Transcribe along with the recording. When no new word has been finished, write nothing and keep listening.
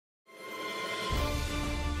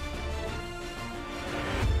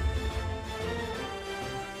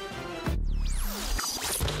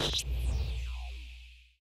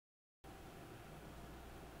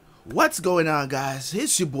What's going on, guys?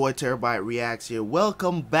 It's your boy Terabyt Reacts here.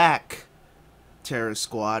 Welcome back, Terror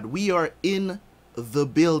Squad. We are in the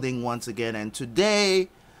building once again, and today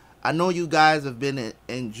I know you guys have been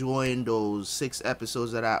enjoying those 6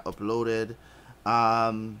 episodes that I uploaded,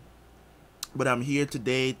 but I'm here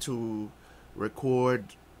today to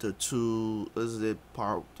record the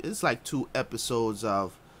it's like 2 episodes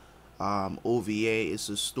of OVA. It's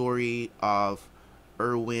a story of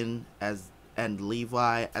Erwin and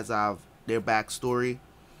Levi as their backstory,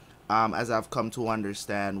 as I've come to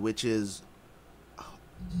understand, which is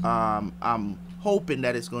I'm hoping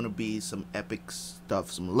that it's going to be some epic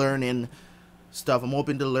stuff, some learning stuff. I'm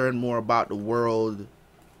hoping to learn more about the world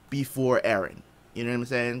before Eren. You know what I'm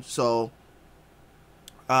saying? So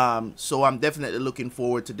I'm definitely looking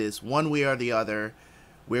forward to this. One way or the other,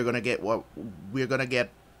 we're gonna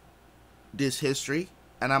get this history,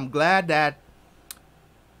 and I'm glad that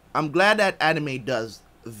anime does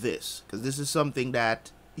this, because this is something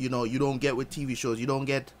that you don't get with TV shows. You don't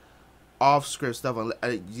get off-script stuff.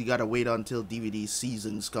 You gotta wait until DVD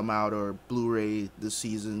seasons come out, or Blu-ray the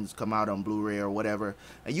seasons come out on Blu-ray or whatever,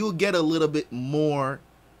 and you'll get a little bit more,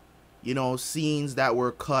 scenes that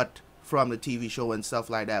were cut from the TV show and stuff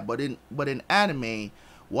like that. But in anime,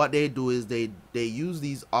 what they do is they use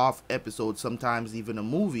these off episodes, sometimes even a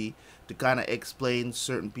movie, to kind of explain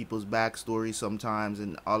certain people's backstory sometimes,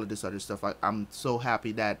 and all of this other stuff. I'm so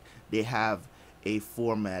happy that they have a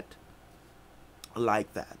format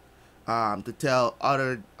like that, to tell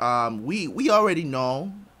other we already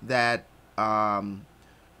know that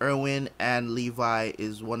Erwin and Levi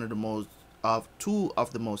is two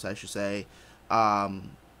of the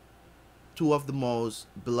most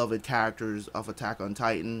beloved characters of Attack on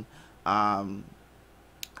Titan.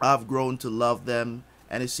 I've grown to love them,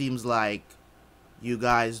 and it seems like you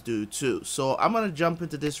guys do too. So I'm gonna jump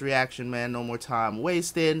into this reaction, man. No more time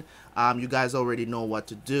wasting. You guys already know what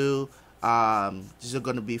to do. These are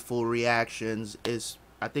gonna be full reactions.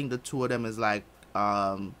 I think the 2 of them is like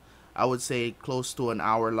I would say close to an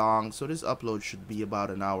hour long. So this upload should be about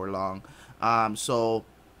an hour long. So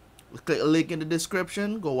click a link in the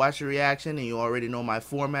description, go watch the reaction, and you already know my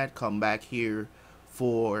format. Come back here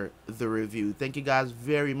for the review. Thank you guys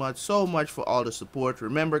very much, so much, for all the support.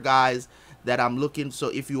 Remember, guys, that I'm looking, so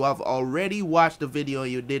if you have already watched the video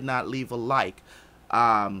and you did not leave a like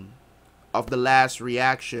of the last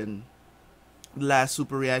reaction, last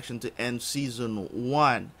super reaction to end season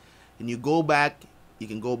 1, and you can go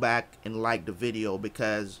back and like the video,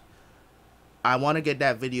 because I want to get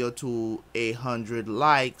that video to 100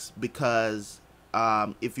 likes, because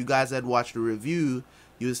if you guys had watched the review,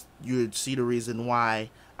 you'd see the reason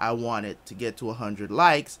why I want it to get to 100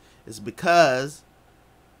 likes is because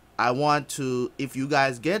I want to, if you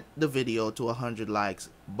guys get the video to 100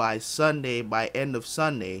 likes by Sunday, by end of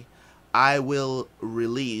Sunday, I will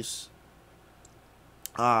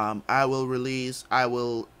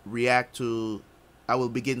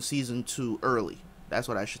begin season 2 early. That's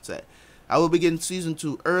what I should say. I will begin season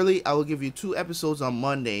 2 early. I will give you 2 episodes on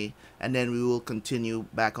Monday, and then we will continue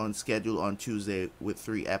back on schedule on Tuesday with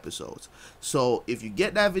 3 episodes. So if you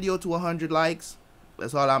get that video to 100 likes,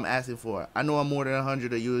 that's all I'm asking for. I know more than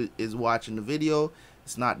 100 of you is watching the video.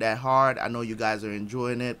 It's not that hard. I know you guys are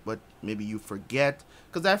enjoying it, but maybe you forget,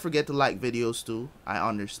 because I forget to like videos too. I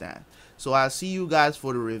understand. So I'll see you guys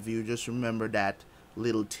for the review. Just remember that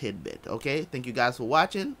little tidbit, okay? Thank you guys for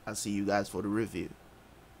watching. I'll see you guys for the review.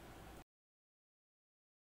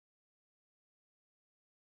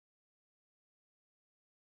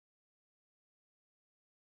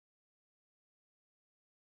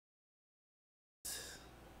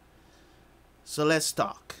 So let's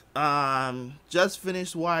talk. Just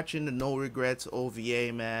finished watching the No Regrets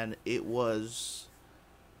OVA, man. It was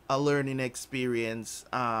a learning experience.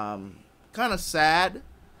 Kind of sad,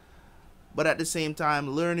 but at the same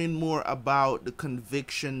time, learning more about the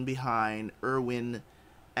conviction behind Erwin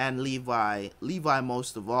and Levi. Levi,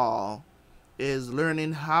 most of all, is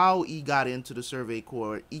learning how he got into the Survey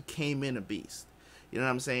Corps. He came in a beast. You know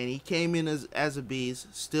what I'm saying? He came in as a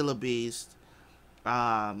beast, still a beast.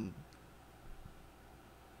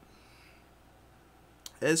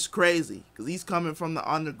 It's crazy, because he's coming from the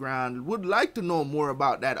underground. Would like to know more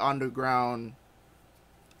about that underground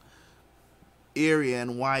area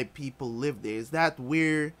and why people live there. Is that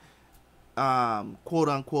where, quote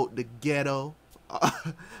unquote, the ghetto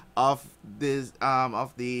of this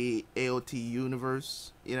of the AOT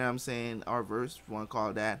universe? You know what I'm saying? Our verse, if you want to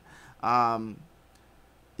call it that.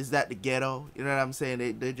 Is that the ghetto? You know what I'm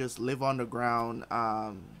saying? They just live underground.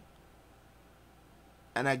 And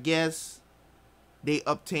I guess they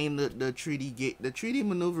obtained the treaty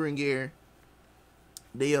maneuvering gear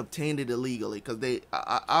they obtained it illegally, because they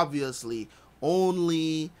obviously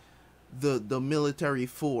only the military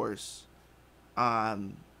force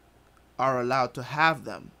um are allowed to have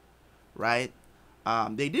them, right?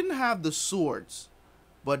 They didn't have the swords,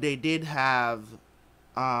 but they did have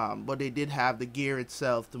the gear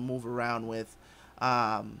itself to move around with.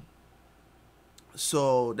 Um,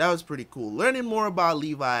 so that was pretty cool. Learning more about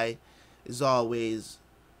Levi is always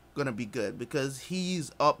gonna be good, because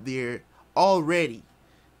he's up there already.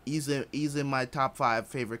 He's in my top 5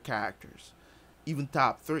 favorite characters, even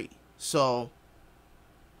top 3. So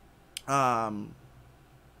um,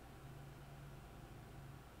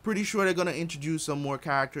 pretty sure they're gonna introduce some more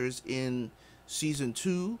characters in season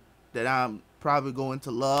 2 that I'm probably going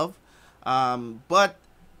to love. But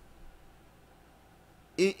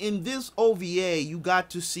in this OVA, you got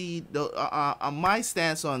to see the my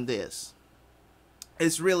stance on this.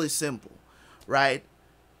 It's really simple, right?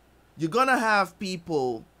 You're gonna have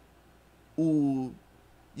people who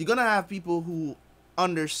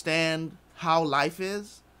understand how life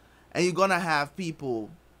is, and you're gonna have people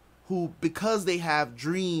who, because they have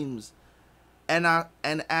dreams and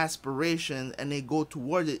aspirations and they go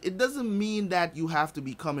towards it. It doesn't mean that you have to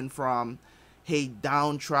be coming from a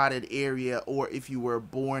downtrodden area, or if you were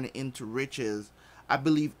born into riches. I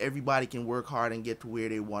believe everybody can work hard and get to where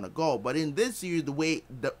they want to go. But in this series,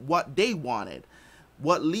 what they wanted,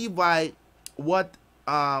 what Levi,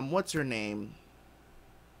 what's her name?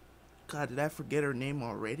 God, did I forget her name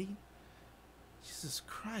already? Jesus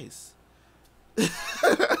Christ.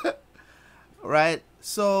 Right?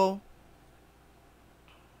 So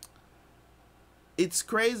it's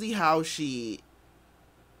crazy how she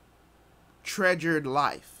treasured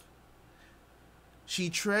life. She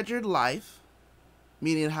treasured life,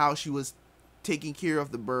 meaning how she was taking care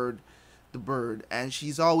of the bird, and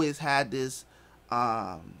she's always had this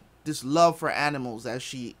this love for animals. As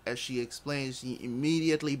she explains, she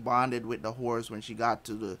immediately bonded with the horse when she got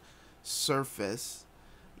to the surface.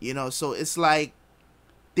 You know, so it's like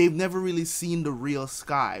they've never really seen the real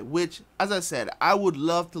sky, which, as I said, I would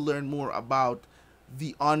love to learn more about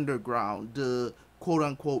the underground, the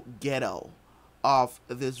quote-unquote ghetto of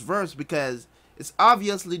this verse, because it's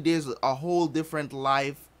obviously there's a whole different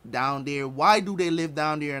life down there. Why do they live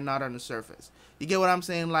down there and not on the surface? You get what I'm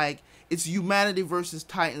saying? Like, it's humanity versus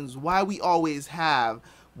Titans. Why we always have,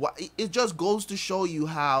 it just goes to show you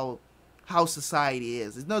how society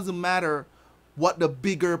is. It doesn't matter what the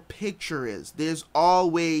bigger picture is. There's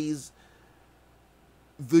always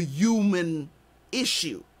the human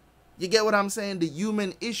issue. You get what I'm saying? The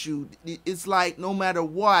human issue. It's like no matter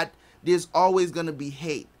what, there's always going to be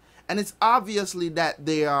hate. And it's obviously that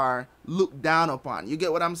they are looked down upon. You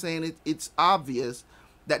get what I'm saying? It's obvious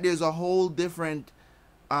that there's a whole different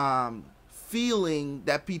feeling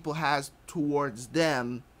that people has towards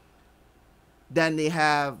them than they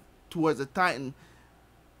have towards a Titan.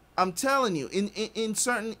 I'm telling you, in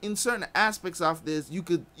certain aspects of this, you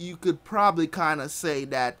could probably kind of say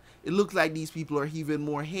that it looks like these people are even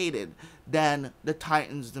more hated than the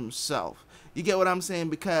Titans themselves. You get what I'm saying?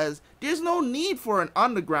 Because there's no need for an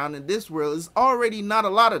underground in this world. It's already not a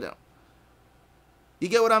lot of them. You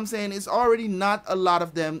get what I'm saying? It's already not a lot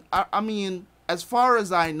of them. I mean, as far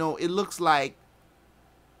as I know, it looks like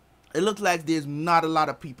there's not a lot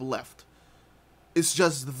of people left. It's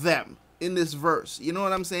just them in this verse. You know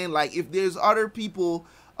what I'm saying? Like, if there's other people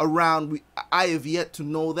around, I have yet to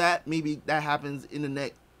know that. Maybe that happens in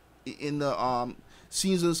the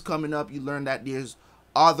seasons coming up. You learn that there's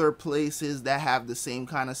other places that have the same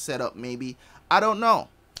kind of setup. Maybe, I don't know.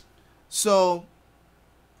 So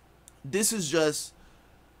this is just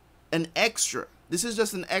an extra. This is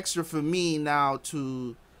just an extra for me now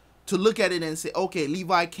to look at it and say, okay,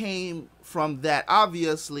 Levi came from that.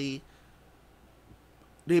 Obviously,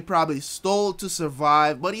 they probably stole to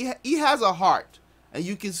survive, but he has a heart, and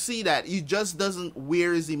you can see that he just doesn't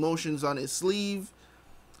wear his emotions on his sleeve.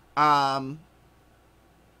 And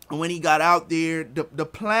when he got out there, the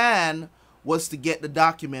plan was to get the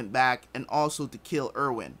document back and also to kill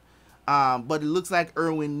Erwin. But it looks like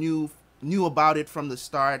Erwin knew about it from the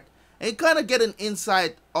start. And kind of get an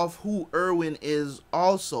insight of who Erwin is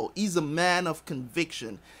also. He's a man of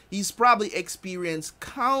conviction. He's probably experienced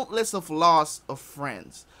countless of loss of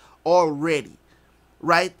friends already,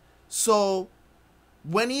 right? So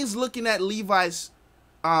when he's looking at Levi's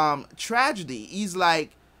tragedy, he's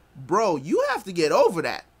like, bro, you have to get over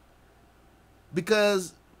that.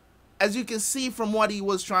 Because as you can see from what he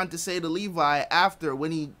was trying to say to Levi after,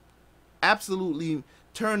 when he absolutely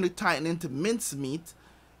turned the Titan into mincemeat,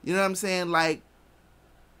 you know what I'm saying? Like,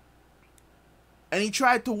 and he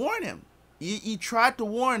tried to warn him. He tried to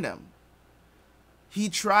warn them. he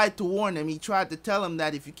tried to warn him. He tried to tell him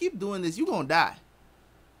that if you keep doing this, you're going to die.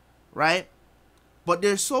 Right? But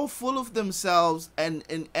they're so full of themselves, and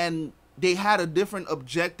they had a different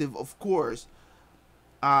objective, of course.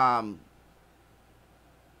 At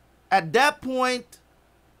that point,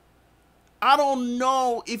 I don't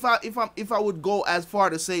know if I would go as far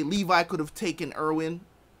to say Levi could have taken Erwin.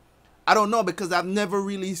 I don't know, because I've never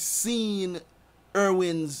really seen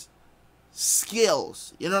Erwin's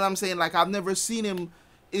skills. You know what I'm saying? Like, I've never seen him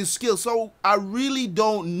his skills, so I really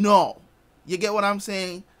don't know. You get what I'm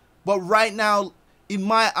saying? But right now, in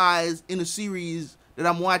my eyes, in the series that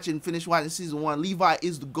I'm watching, finished watching season 1, Levi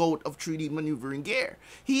is the GOAT of 3D maneuvering gear.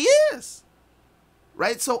 He is.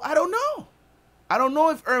 Right? So I don't know. I don't know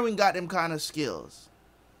if Erwin got them kind of skills.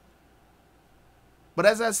 But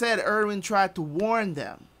as I said, Erwin tried to warn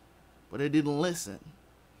them, but they didn't listen.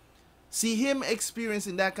 See, him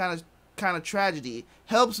experiencing that kind of tragedy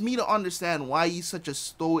helps me to understand why he's such a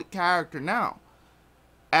stoic character now.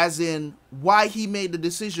 As in, why he made the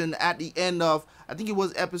decision at the end of, I think it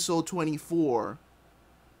was episode 24,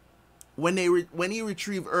 when he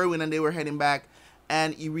retrieved Erwin and they were heading back,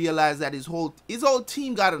 and he realized that his whole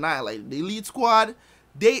team got annihilated. The elite squad,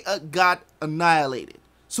 they got annihilated.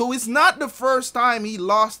 So it's not the first time he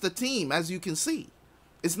lost the team, as you can see.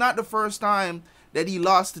 It's not the first time that he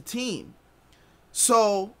lost the team.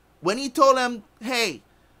 So when he told them, hey,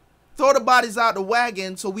 throw the bodies out the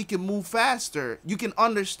wagon so we can move faster, you can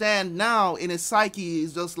understand now in his psyche,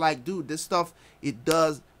 he's just like, dude, this stuff, it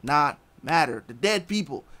does not matter. The dead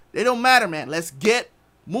people, they don't matter, man. Let's get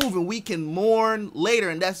moving. We can mourn later.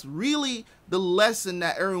 And that's really the lesson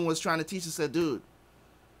that Erwin was trying to teach us. Said, dude,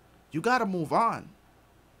 you got to move on.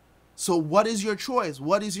 So what is your choice?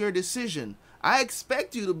 What is your decision? I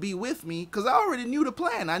expect you to be with me, because I already knew the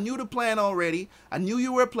plan. I knew the plan already. I knew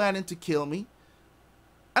you were planning to kill me.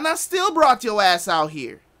 And I still brought your ass out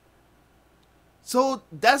here. So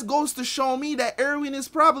that goes to show me that Erwin is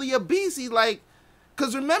probably a beast. He's like,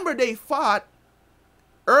 because remember, they fought.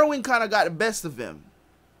 Erwin kind of got the best of him.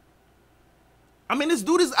 I mean, this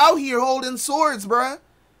dude is out here holding swords, bruh.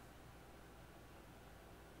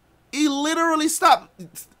 He literally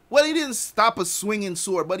stopped. Well, he didn't stop a swinging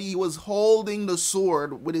sword, but he was holding the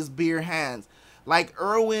sword with his bare hands. Like,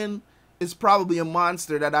 Erwin is probably a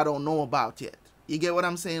monster that I don't know about yet. You get what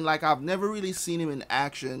I'm saying? Like, I've never really seen him in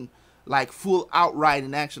action, like full outright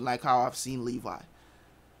in action, like how I've seen Levi.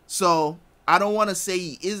 So, I don't want to say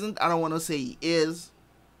he isn't. I don't want to say he is.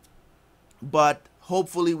 But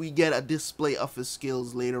hopefully we get a display of his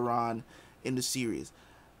skills later on in the series.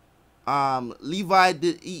 Levi,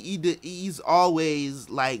 he's always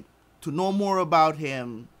like, to know more about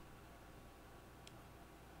him,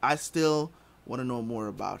 I still want to know more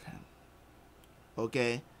about him.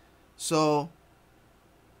 Okay? So,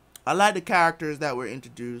 I like the characters that were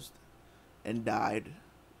introduced and died.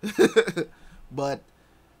 But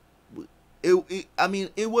I mean,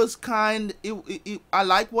 it was kind. I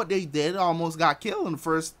like what they did. Almost got killed in the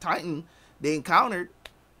first Titan they encountered,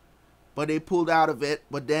 but they pulled out of it.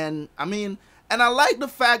 But then, I mean, and I like the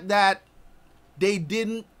fact that they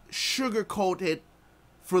didn't sugarcoat it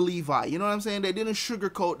for Levi. You know what I'm saying? They didn't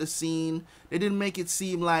sugarcoat the scene. They didn't make it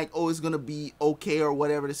seem like, oh, it's gonna be okay or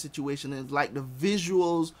whatever the situation is. Like, the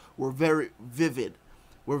visuals were very vivid.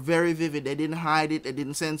 They didn't hide it. They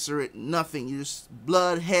didn't censor it. Nothing. You just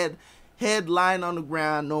blood, head lying on the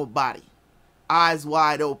ground, no body, eyes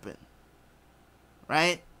wide open,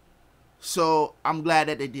 right? So I'm glad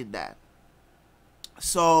that they did that.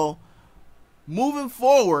 So moving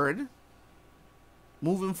forward,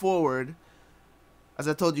 as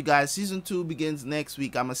I told you guys, season 2 begins next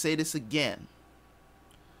week. I'm gonna say this again.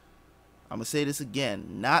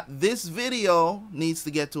 Not this video needs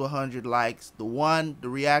to get to 100 likes. The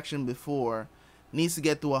reaction before needs to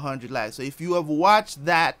get to 100 likes. So if you have watched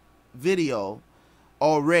that video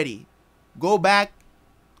already, go back,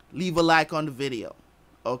 leave a like on the video,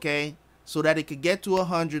 okay, so that it could get to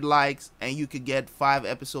 100 likes and you could get 5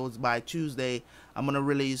 episodes by Tuesday. I'm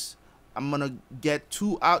gonna get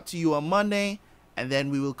 2 out to you on Monday, and then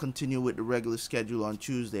we will continue with the regular schedule on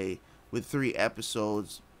Tuesday with 3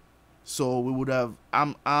 episodes. So we would have,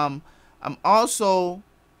 I'm also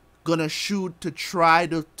gonna shoot to try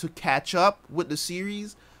to catch up with the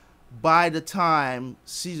series by the time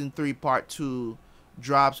season 3 part 2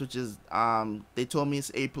 drops, which is they told me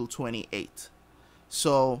it's April 28th.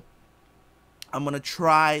 So I'm gonna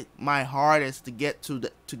try my hardest to get to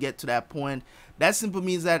that point. That simply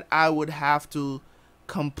means that I would have to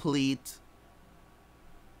complete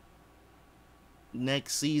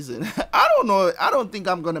next season. I don't know. I don't think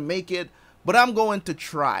I'm gonna make it, but I'm going to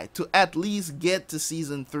try to at least get to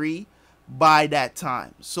season 3 by that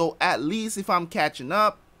time. So at least if I'm catching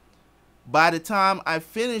up by the time I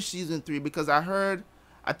finish season 3, because I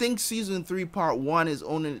think season 3 part 1 is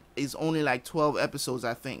only like 12 episodes,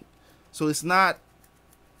 I think. So it's not,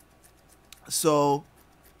 so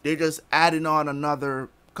they're just adding on another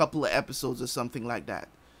couple of episodes or something like that.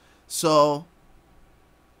 So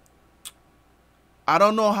I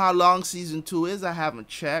don't know how long season 2 is. I haven't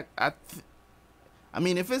checked. I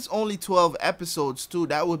mean, if it's only 12 episodes too,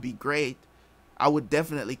 that would be great. I would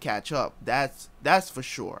definitely catch up. That's for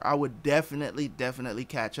sure. I would definitely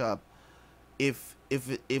catch up if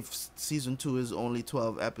season 2 is only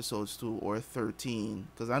 12 episodes too, or 13,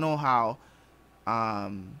 because I know how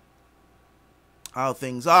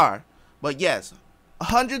things are. But yes,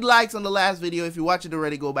 100 likes on the last video. If you watch it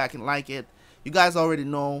already, go back and like it. You guys already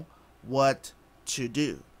know what to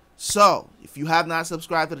do. So if you have not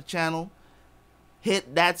subscribed to the channel,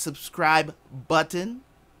 hit that subscribe button,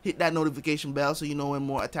 hit that notification bell so you know when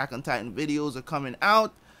more Attack on Titan videos are coming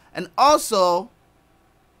out. And also,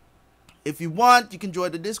 if you want, you can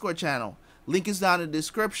join the Discord channel. Link is down in the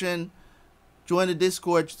description. Join the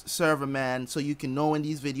Discord server, man, so you can know when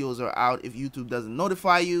these videos are out if YouTube doesn't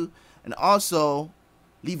notify you. And also,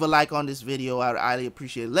 leave a like on this video. I would highly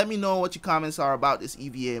appreciate it. Let me know what your comments are about this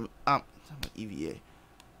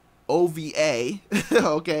OVA,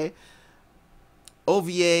 okay?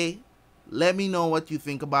 OVA, let me know what you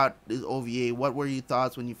think about this OVA. What were your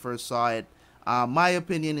thoughts when you first saw it? My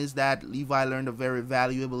opinion is that Levi learned a very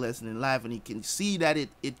valuable lesson in life, and he can see that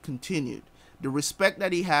it continued. The respect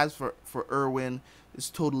that he has for Erwin is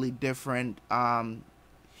totally different.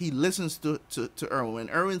 He listens to Erwin. When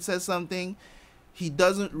Erwin says something, he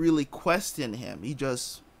doesn't really question him. He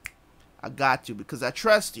just, I got you because I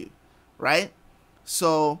trust you, right?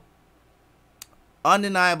 So,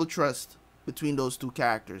 undeniable trust between those two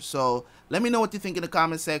characters. So let me know what you think in the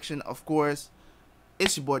comment section. Of course,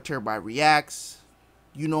 it's your boy Terabyt Reacts.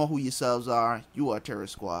 You know who yourselves are. You are Terror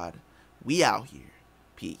Squad. We out here.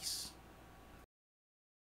 Peace.